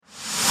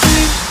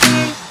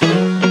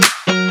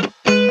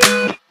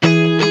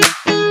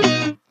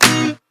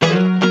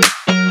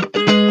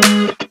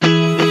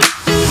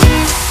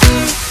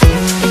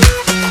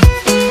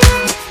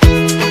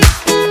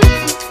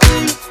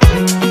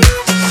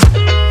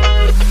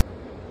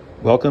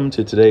Welcome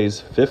to today's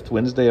fifth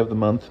Wednesday of the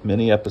month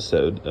mini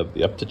episode of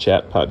the Up to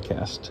Chat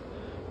podcast.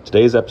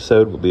 Today's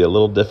episode will be a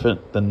little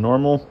different than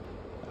normal.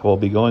 I will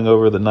be going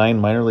over the 9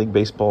 minor league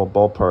baseball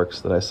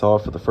ballparks that I saw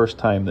for the first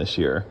time this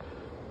year,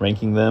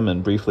 ranking them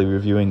and briefly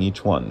reviewing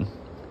each one.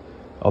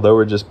 Although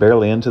we're just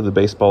barely into the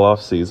baseball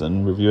off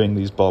season, reviewing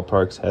these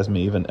ballparks has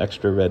me even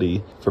extra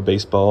ready for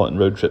baseball and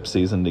road trip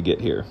season to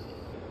get here.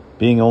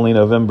 Being only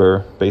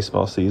November,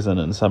 baseball season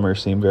and summer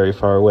seem very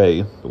far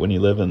away, but when you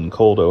live in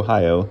cold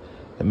Ohio,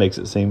 it makes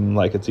it seem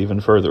like it's even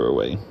further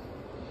away.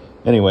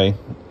 Anyway,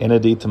 Anna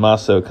D.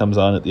 Tommaso comes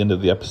on at the end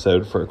of the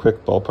episode for a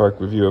quick ballpark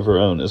review of her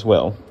own as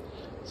well.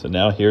 So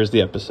now here's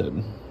the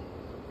episode.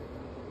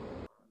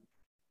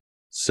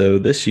 So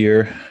this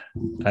year,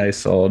 I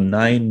saw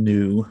 9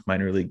 new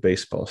minor league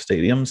baseball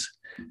stadiums.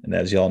 And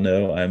as y'all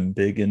know, I'm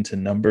big into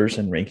numbers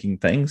and ranking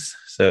things.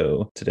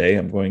 So today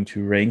I'm going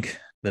to rank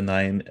the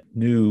 9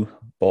 new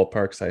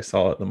ballparks I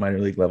saw at the minor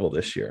league level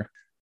this year.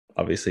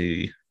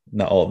 Obviously,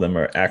 not all of them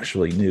are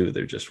actually new.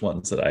 They're just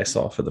ones that I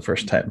saw for the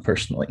first time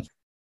personally.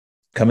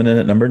 Coming in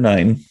at number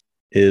 9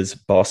 is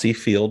Bosse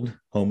Field,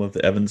 home of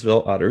the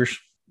Evansville Otters.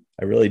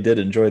 I really did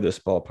enjoy this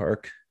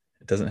ballpark.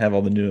 It doesn't have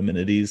all the new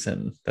amenities,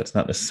 and that's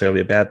not necessarily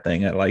a bad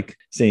thing. I like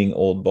seeing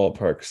old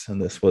ballparks, and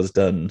this was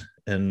done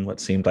in what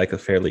seemed like a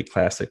fairly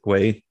classic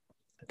way.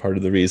 Part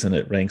of the reason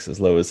it ranks as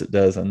low as it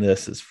does on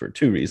this is for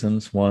 2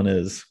 reasons. One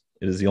is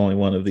it is the only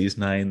one of these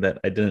 9 that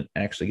I didn't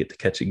actually get to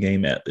catch a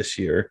game at this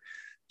year.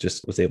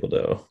 Just was able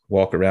to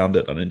walk around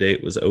it on a day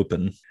it was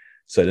open,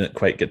 so I didn't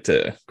quite get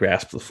to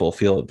grasp the full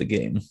feel of the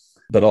game.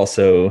 But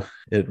also,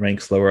 it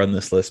ranks lower on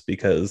this list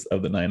because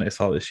of the 9 I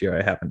saw this year.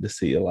 I happened to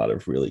see a lot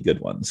of really good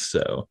ones.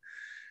 So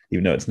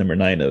even though it's number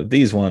 9 of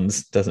these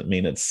ones, doesn't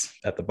mean it's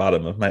at the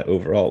bottom of my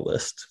overall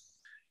list.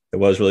 It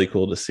was really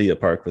cool to see a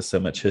park with so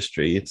much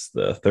history. It's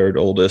the 3rd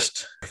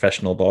oldest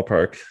professional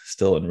ballpark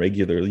still in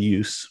regular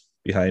use,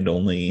 behind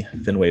only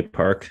Fenway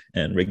Park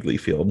and Wrigley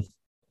Field.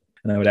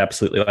 And I would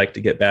absolutely like to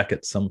get back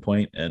at some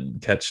point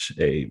and catch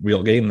a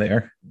real game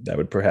there. That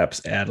would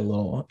perhaps add a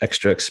little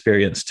extra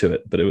experience to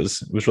it. But it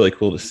was really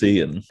cool to see.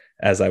 And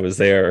as I was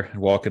there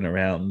walking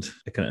around,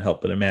 I couldn't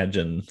help but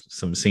imagine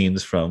some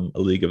scenes from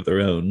A League of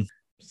Their Own,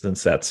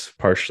 since that's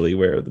partially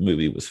where the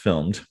movie was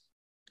filmed.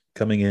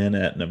 Coming in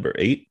at number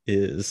 8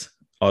 is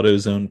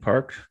AutoZone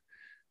Park,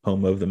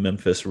 home of the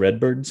Memphis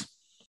Redbirds.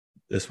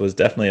 This was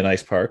definitely a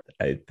nice park.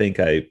 I think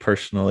I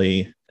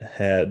personally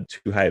had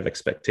too high of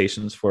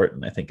expectations for it,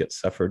 and I think it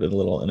suffered a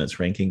little in its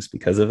rankings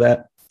because of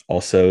that.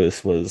 Also,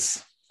 this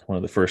was one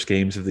of the first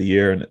games of the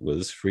year, and it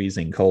was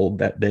freezing cold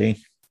that day.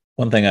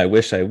 One thing I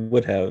wish I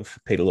would have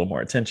paid a little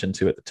more attention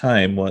to at the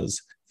time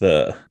was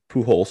the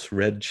Pujols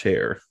red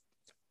chair.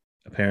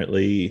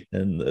 Apparently,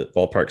 in the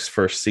ballpark's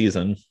first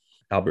season,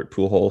 Albert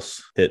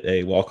Pujols hit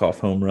a walk-off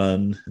home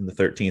run in the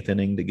 13th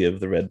inning to give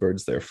the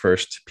Redbirds their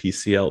first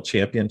PCL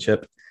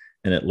championship,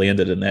 and it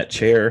landed in that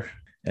chair,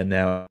 and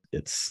now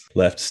it's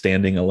left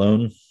standing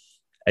alone.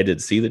 I did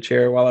see the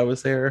chair while I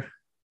was there,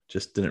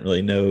 just didn't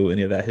really know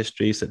any of that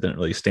history, so it didn't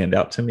really stand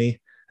out to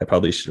me. I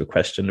probably should have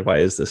questioned, why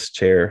is this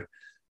chair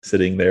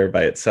sitting there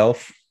by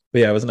itself? But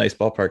yeah, it was a nice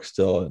ballpark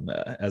still, and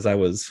as I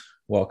was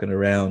walking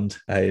around,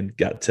 I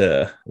got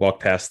to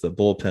walk past the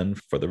bullpen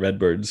for the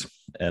Redbirds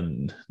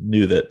and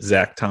knew that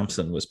Zach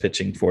Thompson was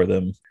pitching for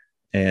them.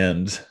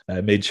 And I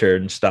made sure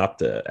and stopped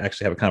to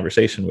actually have a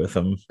conversation with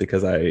him,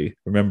 because I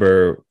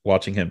remember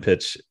watching him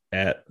pitch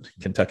at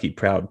Kentucky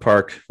Proud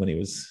Park when he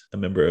was a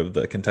member of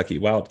the Kentucky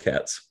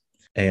Wildcats.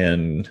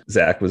 And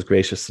Zach was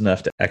gracious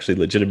enough to actually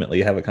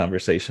legitimately have a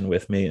conversation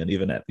with me. And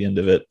even at the end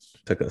of it,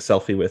 took a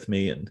selfie with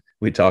me. And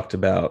we talked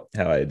about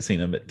how I had seen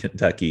him at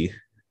Kentucky.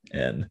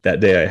 And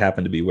that day I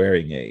happened to be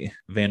wearing a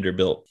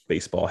Vanderbilt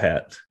baseball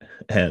hat.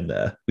 And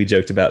we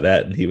joked about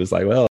that. And he was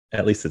like, well,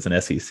 at least it's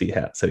an SEC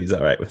hat, so he's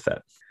all right with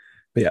that.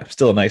 But yeah,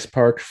 still a nice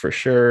park for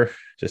sure.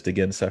 Just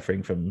again,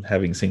 suffering from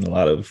having seen a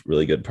lot of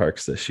really good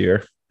parks this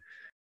year.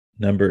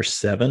 Number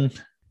 7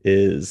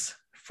 is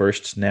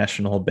First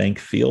National Bank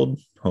Field,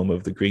 home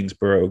of the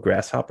Greensboro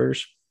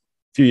Grasshoppers.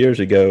 A few years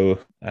ago,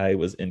 I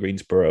was in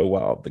Greensboro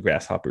while the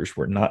Grasshoppers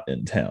were not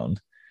in town.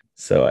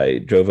 So I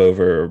drove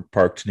over,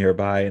 parked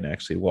nearby, and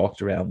actually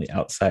walked around the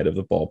outside of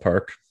the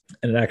ballpark.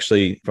 And it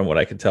actually, from what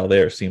I could tell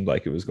there, seemed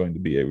like it was going to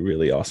be a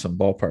really awesome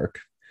ballpark.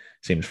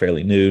 Seemed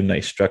fairly new,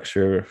 nice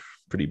structure,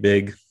 pretty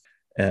big.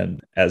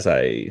 And as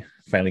I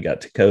finally got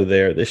to go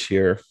there this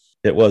year,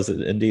 it was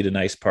indeed a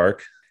nice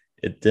park.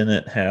 It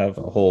didn't have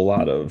a whole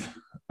lot of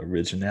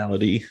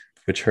originality,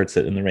 which hurts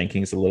it in the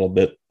rankings a little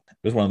bit. It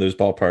was one of those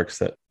ballparks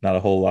that not a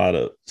whole lot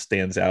of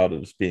stands out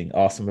as being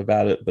awesome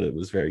about it, but it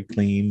was very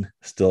clean,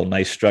 still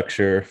nice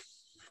structure.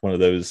 One of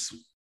those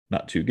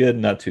not too good,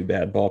 not too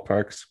bad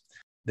ballparks.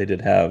 They did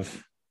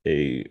have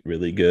a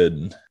really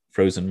good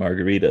frozen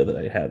margarita that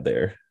I had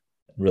there.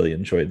 Really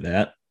enjoyed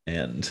that.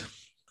 And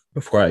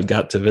before I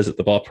got to visit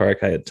the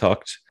ballpark, I had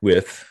talked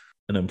with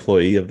an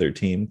employee of their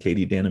team,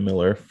 Katie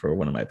Dannemiller, for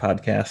one of my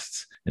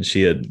podcasts. And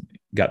she had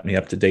got me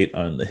up to date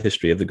on the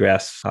history of the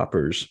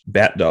Grasshoppers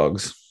bat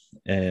dogs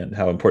and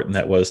how important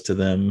that was to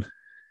them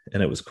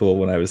And it was cool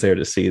when I was there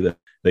to see that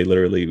they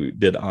literally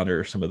did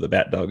honor some of the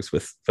Bat Dogs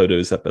with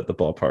photos up at the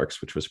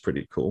ballparks, which was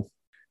pretty cool.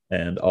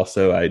 And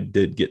also, I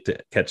did get to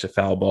catch a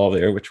foul ball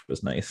there, which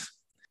was nice.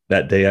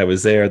 That day I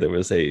was there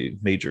was a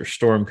major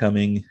storm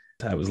coming.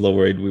 I was a little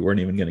worried we weren't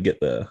even going to get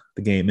the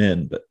game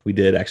in, but we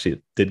did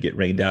get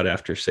rained out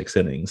after 6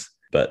 innings,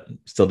 but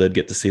still did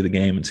get to see the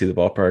game and see the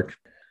ballpark.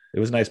 It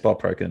was a nice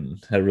ballpark and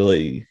had a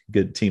really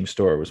good team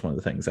store was one of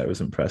the things I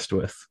was impressed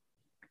with.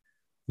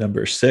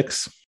 Number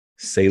 6,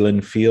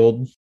 Salem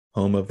Field,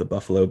 home of the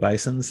Buffalo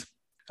Bisons.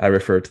 I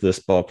refer to this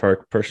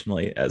ballpark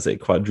personally as a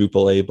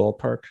quadruple A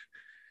ballpark,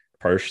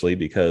 partially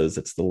because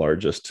it's the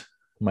largest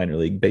minor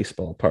league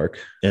baseball park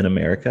in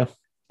America,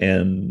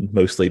 and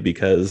mostly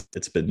because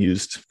it's been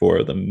used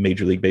for the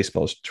Major League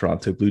Baseball's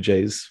Toronto Blue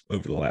Jays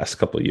over the last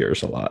couple of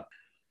years a lot.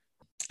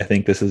 I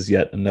think this is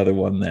yet another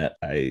one that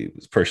I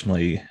was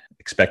personally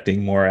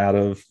expecting more out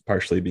of,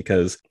 partially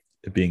because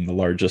it being the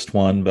largest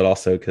one, but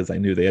also because I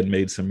knew they had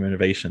made some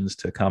renovations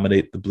to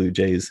accommodate the Blue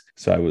Jays.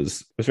 So I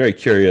was very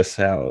curious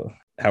how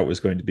it was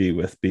going to be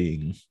with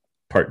being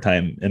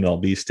part-time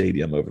MLB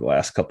stadium over the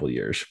last couple of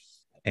years.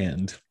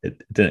 And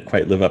it didn't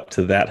quite live up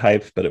to that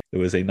hype, but it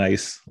was a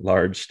nice,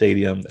 large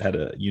stadium that had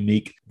a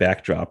unique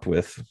backdrop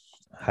with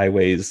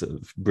highways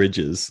of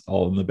bridges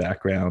all in the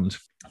background,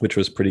 which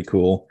was pretty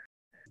cool.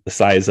 The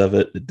size of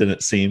it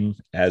didn't seem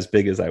as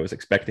big as I was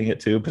expecting it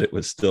to, but it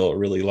was still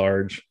really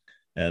large.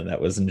 And that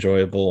was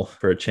enjoyable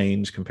for a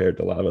change compared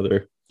to a lot of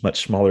other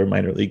much smaller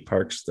minor league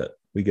parks that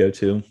we go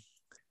to.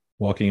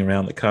 Walking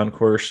around the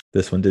concourse,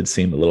 this one did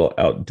seem a little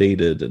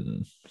outdated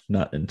and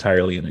not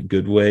entirely in a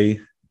good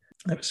way.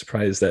 I was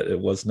surprised that it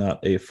was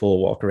not a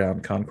full walk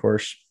around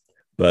concourse,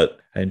 but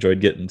I enjoyed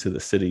getting to the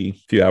city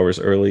a few hours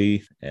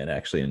early and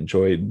actually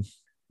enjoyed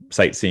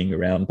sightseeing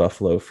around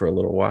Buffalo for a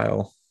little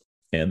while.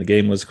 And the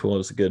game was cool. It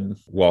was a good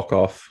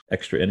walk-off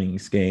extra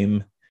innings game,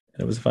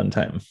 and it was a fun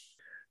time.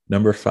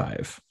 Number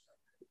 5,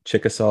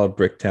 Chickasaw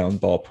Bricktown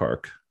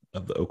Ballpark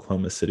of the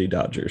Oklahoma City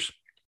Dodgers.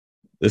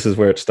 This is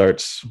where it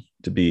starts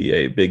to be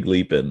a big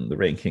leap in the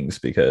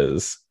rankings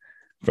because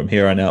from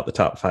here on out, the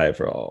top 5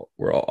 were all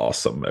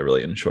awesome. I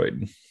really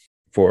enjoyed.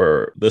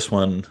 For this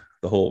one,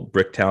 the whole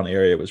Bricktown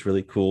area was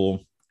really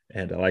cool.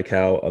 And I like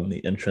how on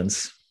the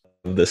entrance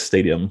of this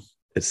stadium,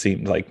 it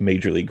seemed like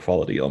major league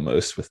quality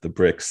almost with the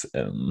bricks,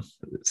 and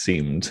it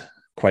seemed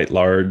quite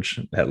large.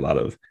 It had a lot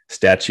of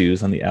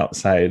statues on the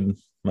outside,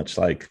 much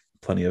like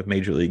plenty of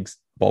major league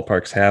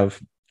ballparks have.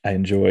 I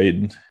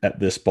enjoyed at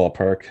this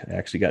ballpark. I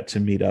actually got to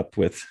meet up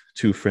with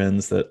 2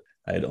 friends that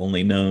I had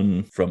only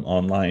known from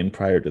online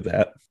prior to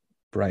that.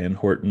 Brian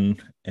Horton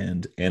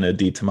and Anna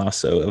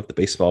DiTomaso of the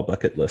Baseball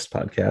Bucket List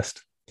podcast.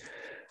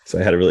 So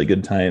I had a really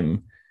good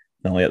time,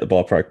 not only at the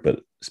ballpark,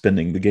 but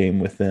spending the game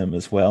with them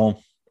as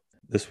well.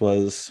 This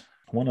was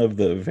one of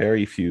the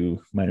very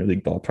few minor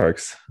league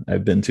ballparks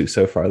I've been to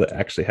so far that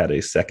actually had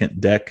a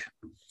second deck.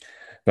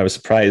 But I was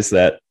surprised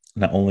that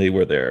not only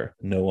were there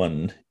no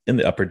one in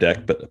the upper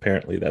deck, but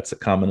apparently that's a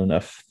common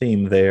enough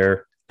theme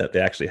there that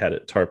they actually had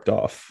it tarped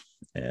off.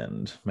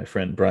 And my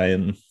friend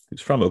Brian,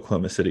 who's from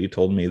Oklahoma City,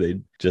 told me they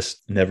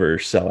just never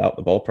sell out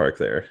the ballpark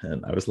there.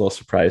 And I was a little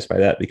surprised by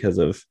that because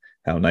of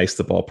how nice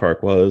the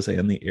ballpark was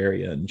and the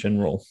area in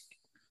general.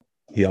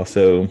 He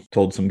also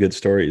told some good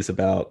stories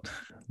about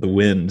the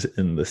wind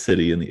in the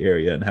city and the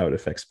area and how it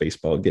affects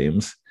baseball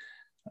games.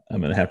 I'm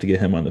going to have to get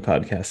him on the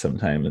podcast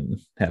sometime and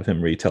have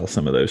him retell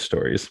some of those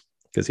stories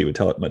because he would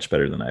tell it much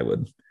better than I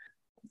would.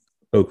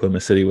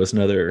 Oklahoma City was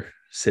another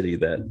city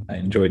that I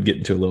enjoyed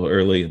getting to a little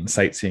early and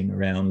sightseeing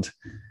around.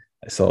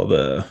 I saw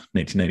the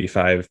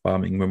 1995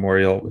 bombing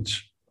memorial,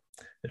 which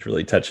is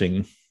really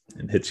touching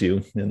and hits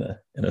you in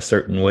a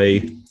certain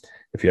way.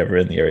 If you're ever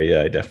in the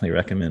area, I definitely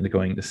recommend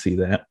going to see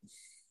that.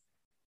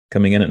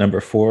 Coming in at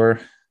number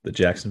 4, the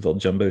Jacksonville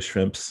Jumbo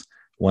Shrimps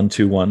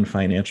 121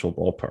 Financial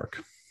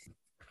Ballpark.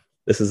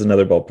 This is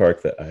another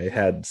ballpark that I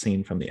had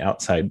seen from the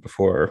outside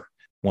before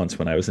once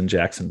when I was in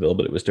Jacksonville,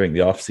 but it was during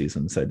the off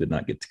season, so I did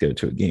not get to go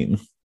to a game.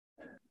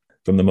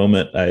 From the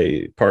moment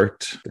I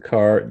parked the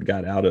car and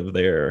got out of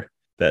there,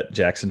 that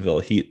Jacksonville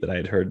heat that I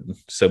had heard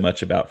so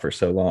much about for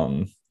so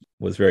long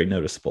was very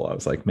noticeable. I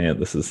was like, man,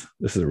 this is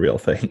a real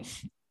thing.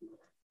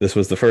 This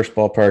was the first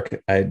ballpark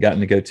I had gotten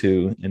to go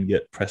to and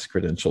get press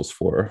credentials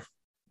for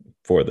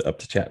the Up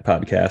to Chat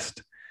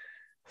podcast.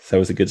 So it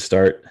was a good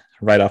start.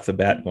 Right off the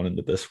bat, going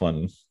into this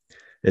one,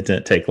 it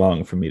didn't take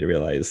long for me to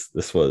realize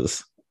this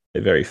was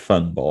a very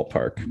fun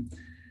ballpark.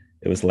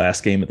 It was the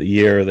last game of the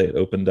year. They had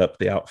opened up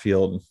the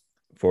outfield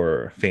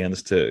for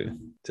fans to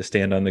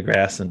stand on the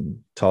grass and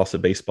toss a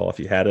baseball if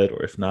you had it,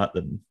 or if not,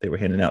 then they were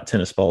handing out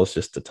tennis balls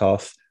just to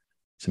toss.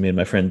 So me and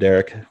my friend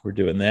Derek were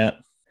doing that.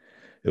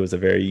 It was a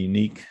very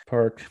unique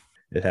park.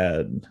 It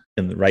had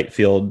in the right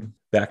field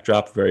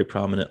backdrop very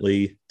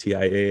prominently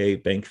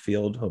TIAA Bank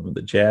Field, home of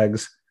the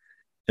Jags.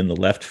 In the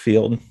left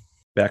field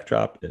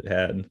backdrop, it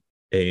had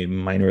a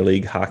minor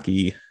league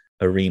hockey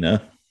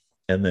arena.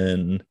 And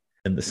then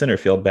in the center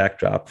field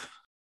backdrop,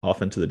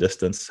 off into the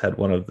distance, had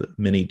one of the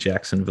many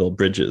Jacksonville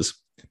bridges.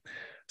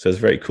 So it's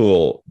a very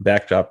cool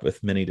backdrop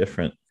with many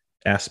different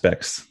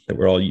aspects that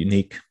were all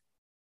unique.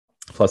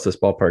 Plus, this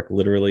ballpark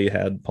literally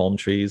had palm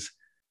trees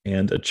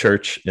and a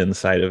church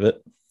inside of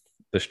it.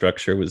 The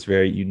structure was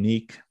very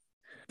unique.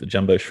 The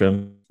Jumbo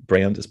Shrimp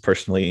brand is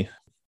personally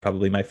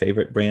probably my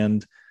favorite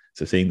brand.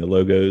 So seeing the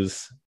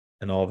logos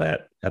and all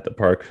that at the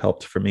park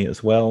helped for me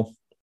as well.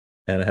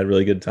 And I had a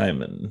really good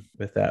time and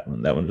with that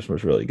one. That one just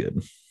was really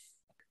good.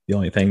 The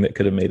only thing that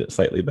could have made it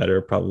slightly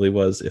better probably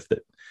was if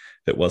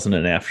it wasn't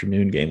an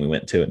afternoon game we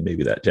went to, and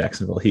maybe that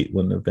Jacksonville Heat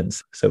wouldn't have been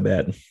so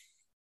bad.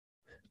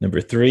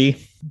 Number 3,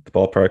 the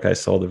ballpark I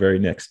saw the very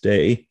next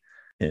day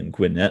in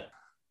Gwinnett,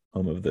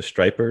 home of the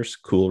Stripers,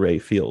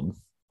 Coolray Field.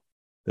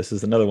 This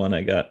is another one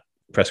I got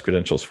press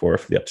credentials for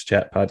the Up to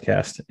Chat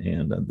podcast.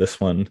 And this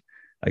one,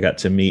 I got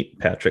to meet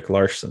Patrick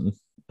Larson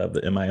of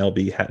the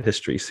MiLB Hat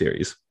History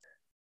series.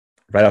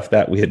 Right off the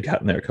bat, we had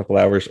gotten there a couple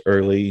hours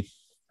early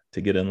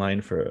to get in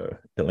line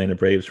for Atlanta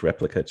Braves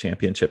replica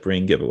championship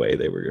ring giveaway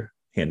they were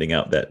handing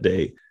out that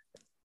day.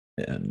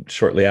 And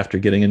shortly after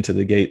getting into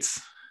the gates,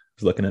 I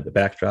was looking at the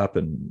backdrop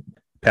and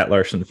Pat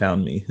Larson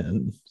found me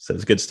and said,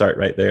 "It's a good start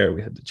right there."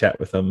 We had to chat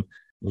with him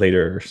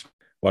later,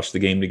 watched the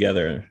game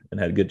together and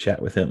had a good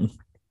chat with him.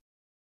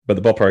 But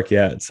the ballpark,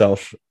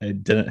 itself, I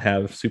didn't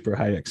have super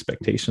high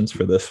expectations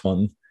for this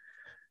one.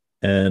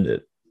 And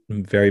it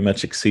very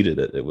much exceeded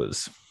it. It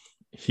was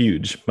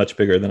huge, much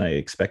bigger than I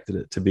expected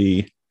it to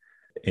be,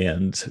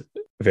 and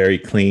very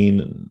clean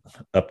and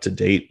up to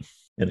date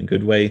in a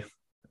good way.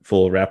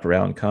 Full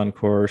wraparound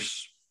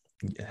concourse.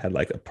 It had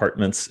like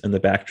apartments in the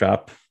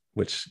backdrop,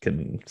 which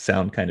can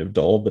sound kind of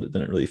dull, but it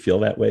didn't really feel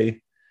that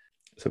way.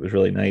 So it was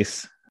really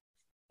nice.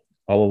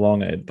 All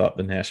along, I had thought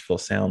the Nashville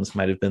Sounds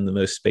might have been the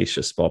most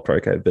spacious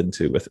ballpark I've been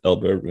to with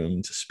elbow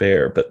room to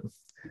spare, but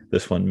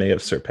this one may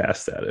have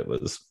surpassed that. It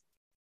was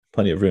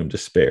plenty of room to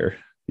spare.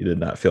 You did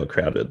not feel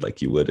crowded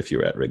like you would if you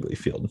were at Wrigley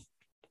Field.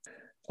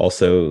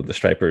 Also, the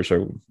Stripers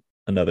are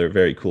another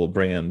very cool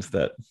brand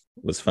that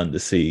was fun to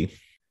see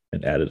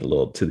and added a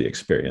little to the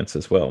experience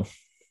as well.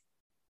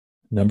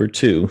 Number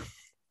 2,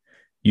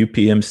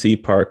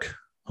 UPMC Park,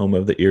 home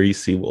of the Erie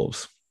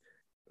Seawolves.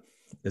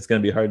 It's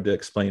going to be hard to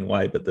explain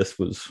why, but this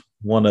was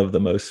one of the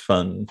most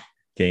fun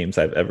games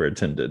I've ever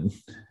attended.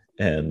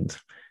 And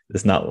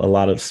there's not a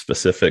lot of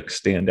specific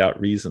standout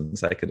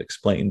reasons I could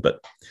explain,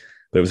 but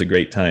it was a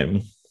great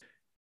time.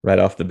 Right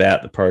off the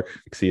bat, the park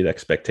exceeded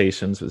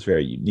expectations, was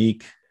very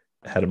unique.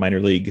 It had a minor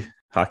league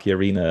hockey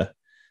arena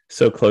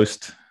so close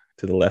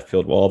to the left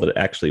field wall that it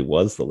actually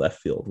was the left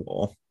field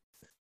wall.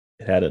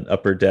 It had an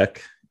upper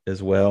deck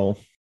as well.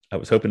 I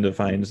was hoping to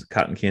find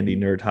cotton candy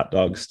nerd hot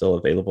dogs still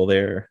available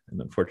there,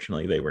 and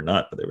unfortunately they were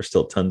not, but there were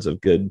still tons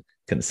of good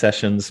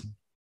concessions.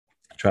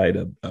 I tried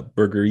a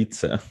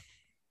burgeritza,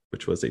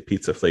 which was a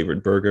pizza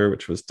flavored burger,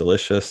 which was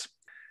delicious.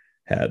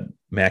 Had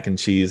mac and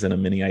cheese in a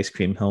mini ice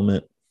cream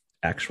helmet,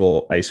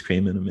 actual ice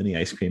cream in a mini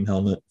ice cream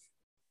helmet.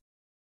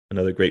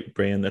 Another great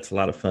brand that's a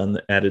lot of fun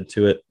that added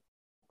to it.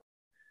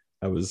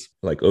 I was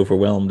like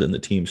overwhelmed in the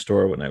team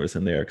store when I was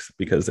in there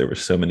because there were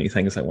so many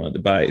things I wanted to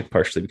buy,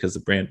 partially because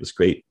the brand was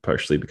great,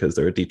 partially because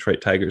they're a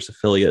Detroit Tigers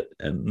affiliate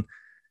and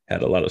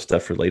had a lot of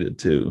stuff related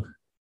to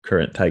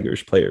current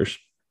Tigers players.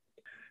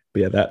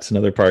 But that's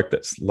another park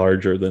that's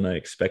larger than I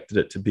expected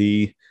it to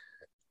be.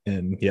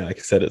 And like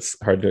I said, it's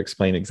hard to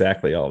explain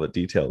exactly all the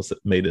details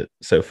that made it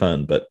so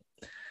fun, but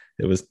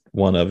it was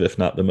one of, if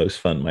not the most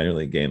fun minor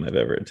league game I've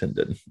ever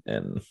attended.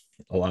 And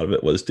a lot of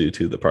it was due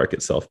to the park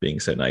itself being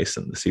so nice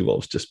and the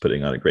Seawolves just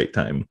putting on a great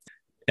time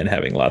and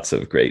having lots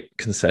of great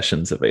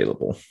concessions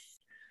available.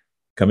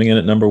 Coming in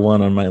at number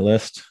 1 on my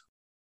list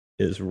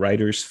is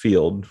Writers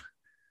Field,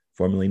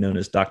 formerly known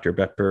as Dr.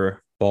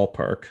 Pepper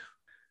Ballpark,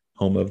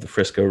 home of the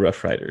Frisco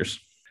Rough Riders.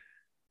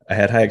 I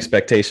had high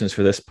expectations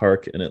for this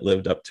park and it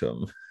lived up to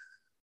them.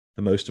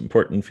 The most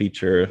important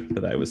feature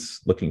that I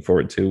was looking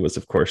forward to was,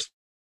 of course,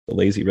 the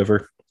lazy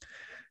river,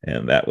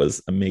 and that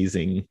was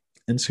amazing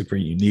and super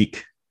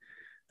unique.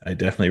 I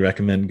definitely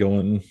recommend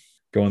going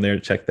there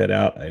to check that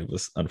out. I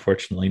was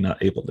unfortunately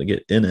not able to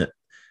get in it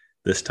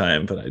this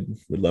time, but I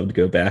would love to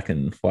go back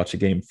and watch a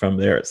game from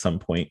there at some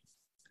point.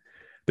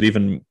 But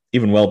even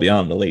well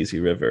beyond the lazy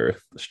river,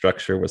 the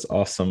structure was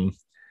awesome.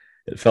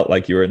 It felt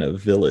like you were in a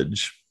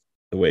village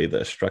the way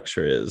the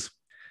structure is,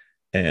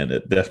 and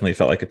it definitely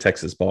felt like a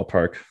Texas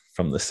ballpark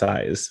from the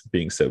size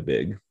being so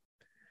big.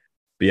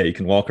 But you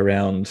can walk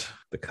around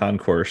the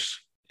concourse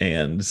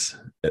and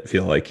it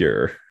feel like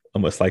you're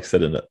almost, like I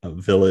said, in a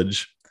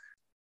village.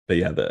 But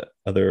the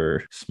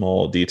other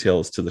small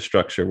details to the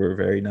structure were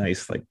very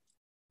nice, like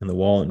in the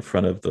wall in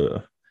front of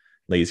the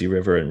lazy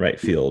river in right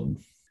field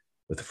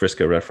with the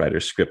Frisco Rough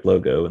Riders script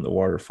logo and the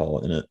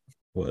waterfall in it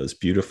was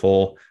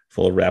beautiful,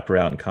 full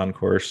wraparound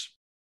concourse,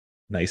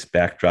 nice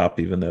backdrop,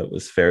 even though it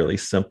was fairly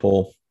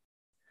simple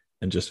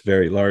and just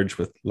very large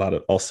with a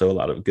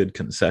lot of good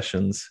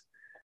concessions.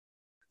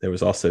 There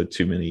was also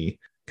too many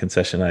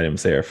concession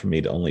items there for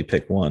me to only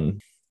pick one.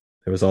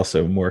 There was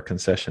also more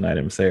concession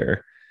items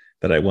there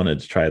that I wanted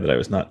to try that I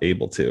was not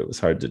able to. It was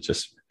hard to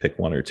just pick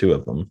 1 or 2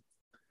 of them.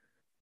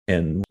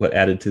 And what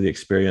added to the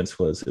experience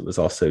was it was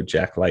also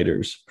Jack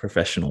Leiter's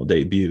professional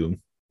debut.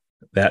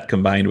 That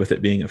combined with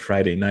it being a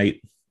Friday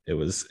night, it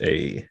was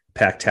a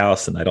packed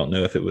house. And I don't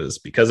know if it was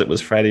because it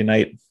was Friday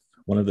night,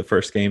 one of the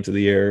first games of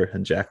the year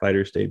and Jack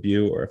Leiter's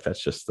debut, or if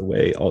that's just the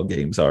way all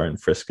games are in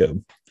Frisco.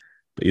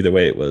 But either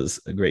way, it was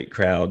a great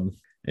crowd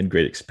and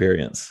great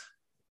experience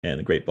and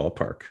a great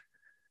ballpark.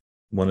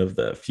 One of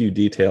the few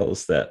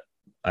details that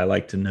I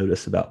like to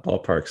notice about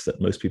ballparks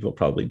that most people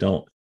probably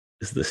don't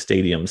is the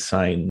stadium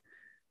sign.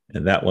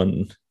 And that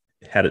one,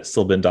 had it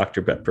still been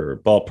Dr.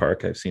 Pepper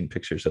Ballpark, I've seen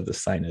pictures of the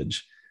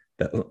signage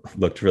that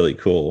looked really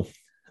cool.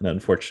 And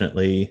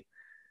unfortunately,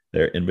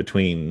 they're in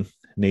between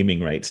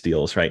naming rights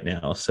deals right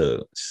now.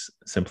 So it's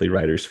simply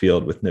Riders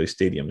Field with no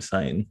stadium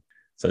sign.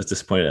 So I was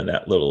disappointed in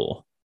that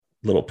little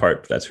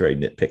part, but that's very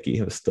nitpicky.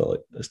 It was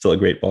still a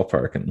great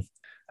ballpark, and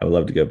I would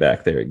love to go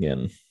back there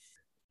again.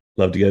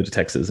 Love to go to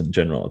Texas in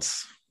general.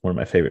 It's one of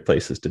my favorite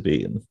places to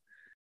be, and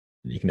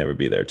you can never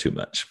be there too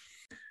much.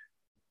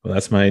 Well,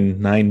 that's my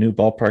 9 new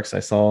ballparks I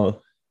saw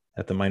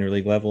at the minor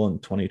league level in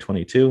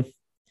 2022.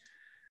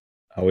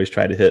 I always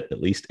try to hit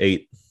at least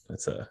 8.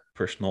 That's a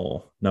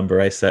personal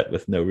number I set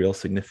with no real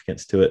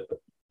significance to it.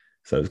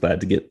 So I was glad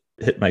to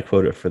hit my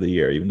quota for the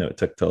year, even though it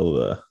took till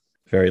the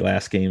very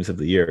last games of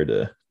the year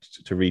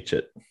to reach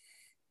it.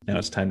 Now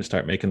it's time to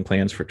start making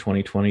plans for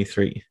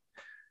 2023.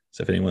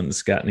 So if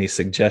anyone's got any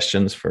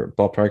suggestions for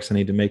ballparks I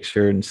need to make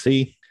sure and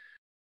see,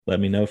 let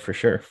me know for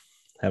sure.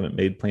 Haven't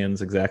made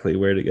plans exactly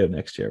where to go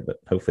next year, but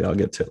hopefully I'll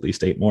get to at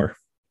least 8 more.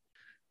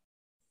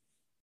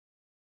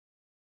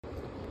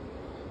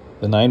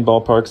 The 9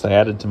 ballparks I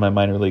added to my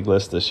minor league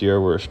list this year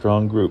were a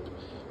strong group,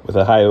 with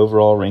a high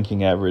overall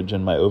ranking average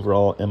in my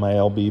overall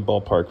MiLB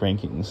ballpark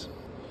rankings.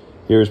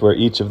 Here's where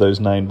each of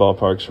those 9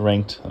 ballparks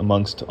ranked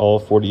amongst all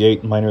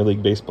 48 minor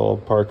league baseball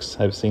parks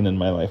I've seen in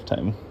my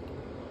lifetime.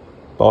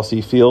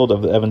 Bosse Field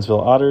of the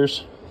Evansville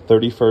Otters,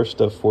 31st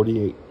of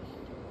 48.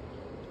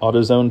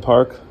 AutoZone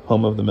Park,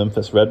 home of the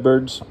Memphis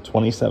Redbirds,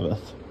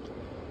 27th.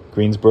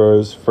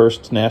 Greensboro's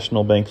First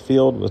National Bank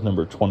Field was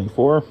number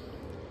 24.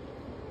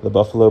 The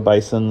Buffalo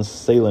Bison's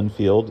Salin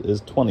Field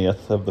is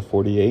 20th of the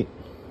 48.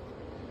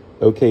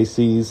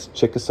 OKC's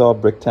Chickasaw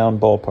Bricktown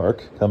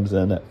Ballpark comes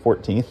in at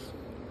 14th.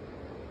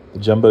 The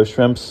Jumbo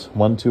Shrimps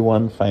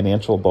 121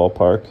 Financial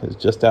Ballpark is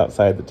just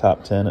outside the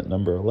top 10 at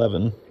number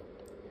 11.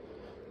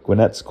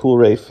 Gwinnett's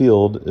Coolray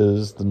Field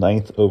is the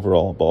 9th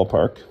overall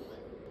ballpark.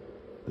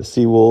 The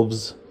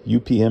Seawolves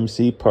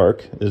UPMC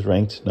Park is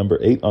ranked number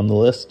 8 on the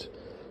list.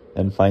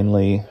 And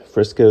finally,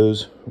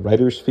 Frisco's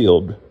Riders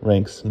Field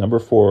ranks number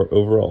 4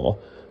 overall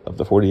of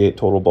the 48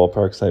 total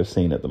ballparks I've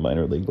seen at the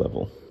minor league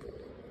level.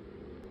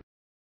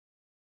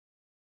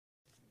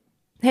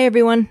 Hey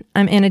everyone,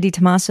 I'm Anna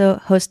DiTomaso,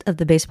 host of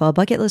the Baseball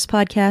Bucket List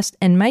podcast,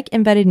 and Mike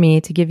invited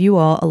me to give you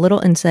all a little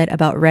insight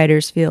about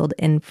Riders Field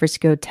in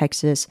Frisco,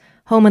 Texas,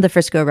 home of the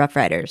Frisco Rough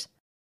Riders.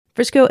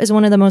 Frisco is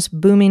one of the most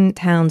booming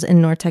towns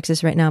in North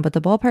Texas right now, but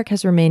the ballpark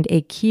has remained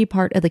a key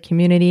part of the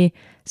community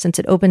since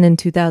it opened in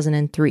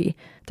 2003.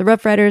 The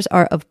Rough Riders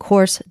are, of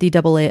course, the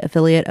AA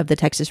affiliate of the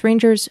Texas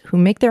Rangers, who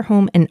make their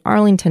home in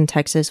Arlington,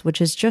 Texas,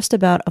 which is just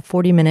about a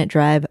 40-minute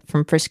drive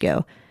from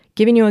Frisco,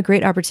 giving you a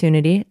great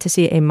opportunity to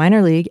see a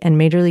minor league and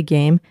major league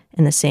game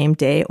in the same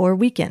day or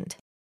weekend.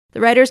 The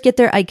Riders get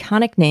their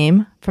iconic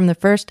name from the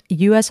 1st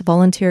U.S.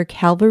 Volunteer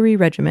Cavalry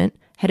Regiment,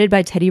 headed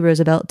by Teddy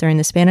Roosevelt during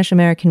the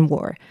Spanish-American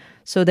War.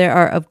 So there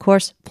are, of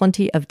course,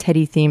 plenty of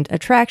Teddy-themed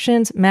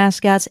attractions,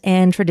 mascots,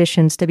 and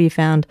traditions to be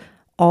found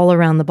all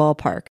around the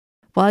ballpark.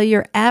 While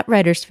you're at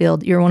Riders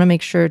Field, you'll want to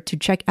make sure to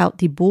check out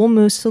the Bull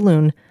Moose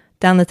Saloon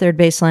down the third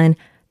baseline,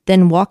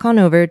 then walk on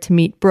over to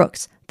meet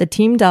Brooks, the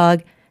team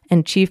dog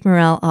and chief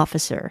morale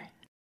officer.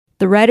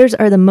 The Riders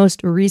are the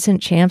most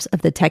recent champs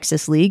of the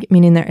Texas League,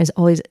 meaning there is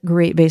always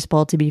great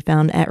baseball to be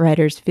found at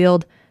Riders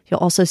Field. You'll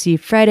also see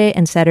Friday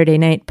and Saturday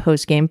night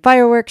post-game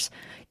fireworks,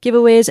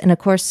 giveaways, and of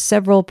course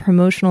several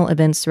promotional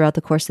events throughout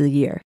the course of the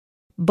year.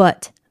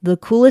 But the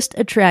coolest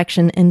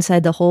attraction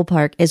inside the whole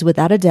park is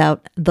without a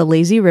doubt the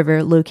lazy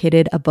river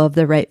located above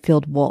the right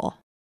field wall.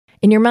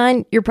 In your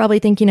mind, you're probably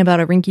thinking about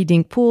a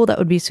rinky-dink pool that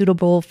would be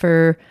suitable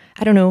for,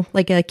 I don't know,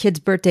 like a kid's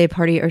birthday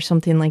party or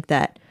something like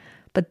that.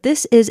 But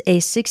this is a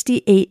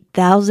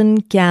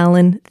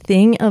 68,000-gallon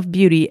thing of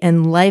beauty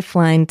and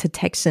lifeline to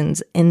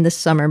Texans in the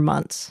summer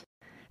months.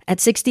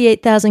 At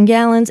 68,000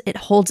 gallons, it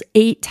holds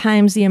 8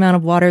 times the amount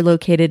of water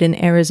located in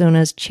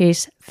Arizona's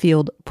Chase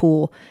Field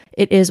pool.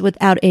 It is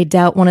without a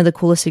doubt one of the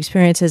coolest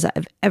experiences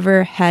I've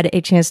ever had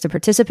a chance to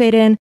participate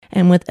in,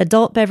 and with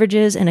adult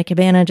beverages and a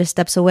cabana just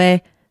steps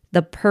away,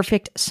 the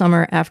perfect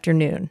summer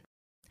afternoon.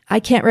 I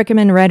can't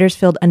recommend Riders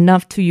Field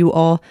enough to you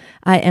all.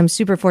 I am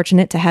super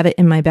fortunate to have it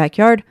in my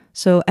backyard,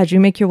 so as you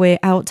make your way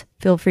out,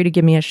 feel free to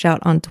give me a shout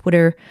on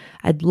Twitter.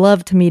 I'd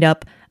love to meet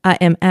up. I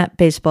am at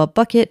Baseball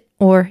Bucket,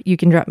 or you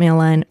can drop me a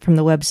line from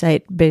the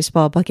website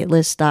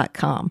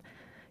baseballbucketlist.com.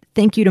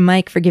 Thank you to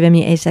Mike for giving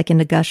me a second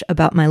to gush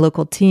about my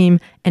local team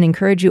and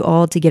encourage you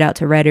all to get out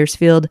to Riders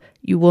Field.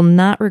 You will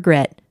not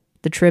regret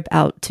the trip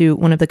out to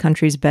one of the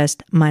country's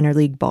best minor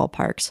league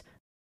ballparks.